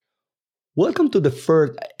Welcome to the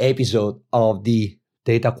first episode of the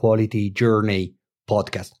Data Quality Journey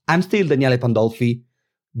podcast. I'm still Daniele Pandolfi,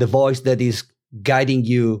 the voice that is guiding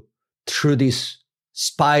you through this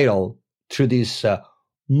spiral, through this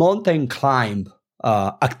mountain climb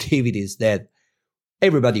activities that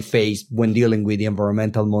everybody faced when dealing with the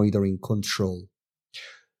environmental monitoring control.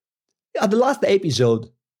 At the last episode,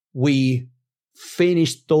 we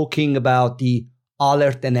finished talking about the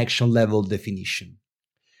alert and action level definition.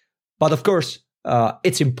 But of course,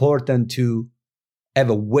 it's important to have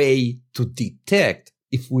a way to detect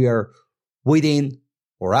if we are within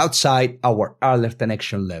or outside our alert and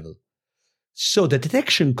action level. So the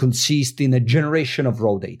detection consists in a generation of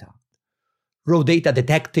raw data. Raw data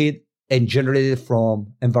detected and generated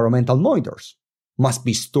from environmental monitors must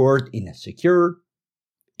be stored in a secure,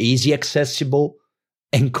 easy accessible,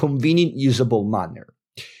 and convenient usable manner.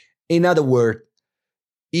 In other words,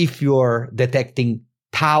 if you're detecting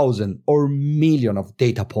thousands or millions of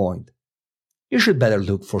data points, you should better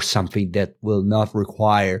look for something that will not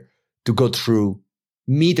require to go through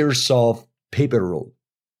meters of paper roll.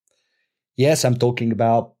 Yes, I'm talking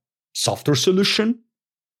about software solution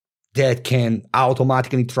that can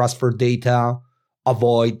automatically transfer data,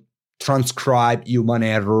 avoid transcribe human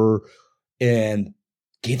error, and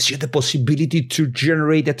gives you the possibility to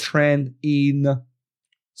generate a trend in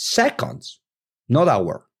seconds, not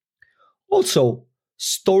hours. Also,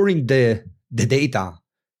 storing the data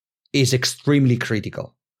is extremely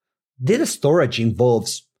critical. Data storage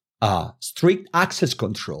involves strict access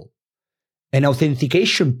control and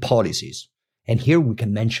authentication policies. And here we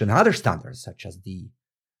can mention other standards such as the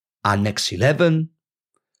Annex 11,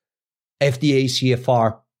 FDA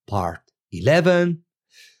CFR Part 11.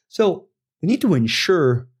 So we need to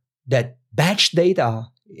ensure that batch data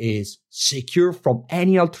is secure from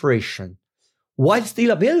any alteration while still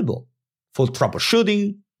available for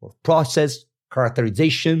troubleshooting, for process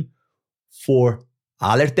characterization, for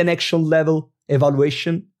alert and action level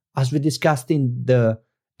evaluation, as we discussed in the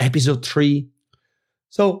episode 3.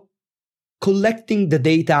 So collecting the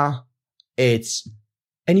data, it's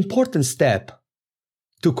an important step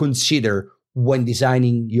to consider when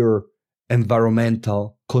designing your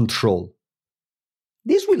environmental control.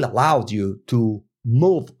 This will allow you to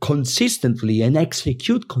move consistently and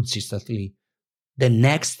execute consistently the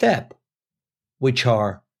next step, which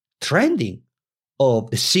are trending of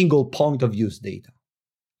the single point of use data.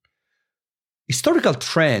 Historical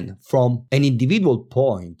trend from an individual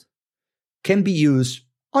point can be used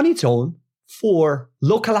on its own for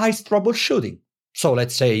localized troubleshooting. So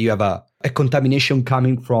let's say you have a contamination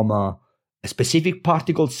coming from a specific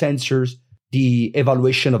particle sensors. The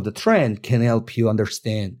evaluation of the trend can help you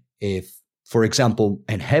understand if, for example,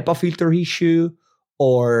 an HEPA filter issue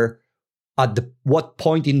or at what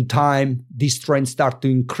point in time these trends start to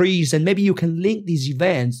increase, and maybe you can link these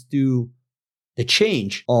events to the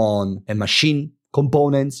change on a machine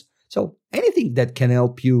components. So anything that can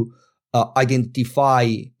help you identify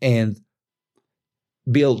and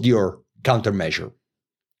build your countermeasure.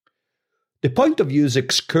 The point of use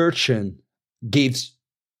excursion gives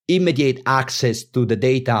immediate access to the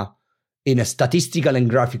data in a statistical and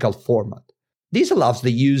graphical format. This allows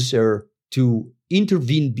the user to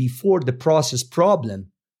intervene before the process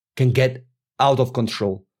problem can get out of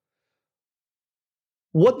control.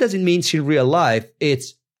 What does it mean in real life?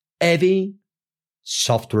 It's having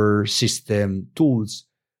software system tools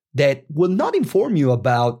that will not inform you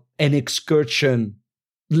about an excursion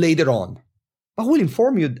later on, but will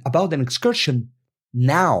inform you about an excursion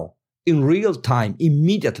now, in real time,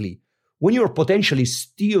 immediately, when you're potentially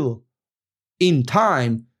still in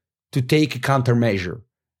time to take a countermeasure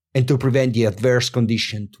and to prevent the adverse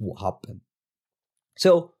condition to happen.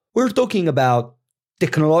 So we're talking about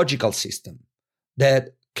technological system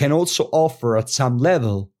that can also offer at some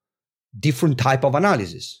level different type of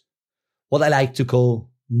analysis, what I like to call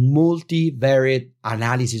multivariate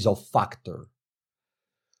analysis of factor.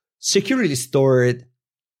 Securely stored,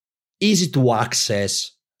 easy to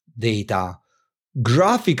access data,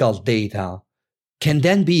 graphical data can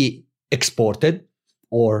then be exported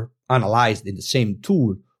or analyzed in the same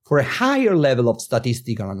tool for a higher level of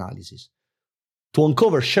statistical analysis to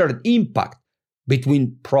uncover shared impact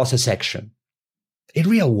between process action. In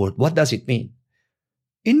real world, what does it mean?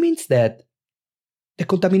 It means that the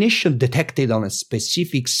contamination detected on a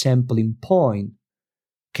specific sampling point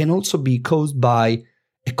can also be caused by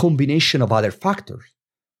a combination of other factors.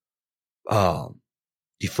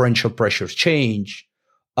 Differential pressure change,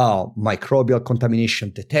 microbial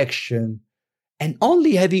contamination detection, and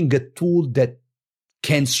only having a tool that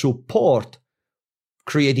can support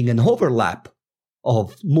creating an overlap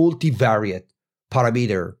of multivariate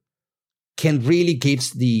parameter can really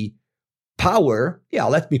gives the power,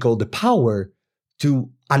 let me call the power to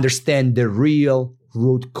understand the real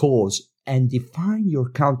root cause and define your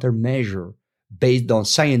countermeasure based on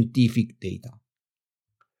scientific data.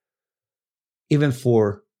 Even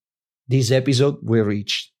for this episode, we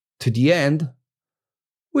reached to the end.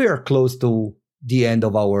 We are close to the end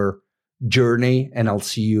of our journey, and I'll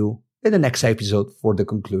see you in the next episode for the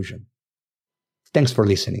conclusion. Thanks for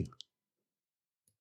listening.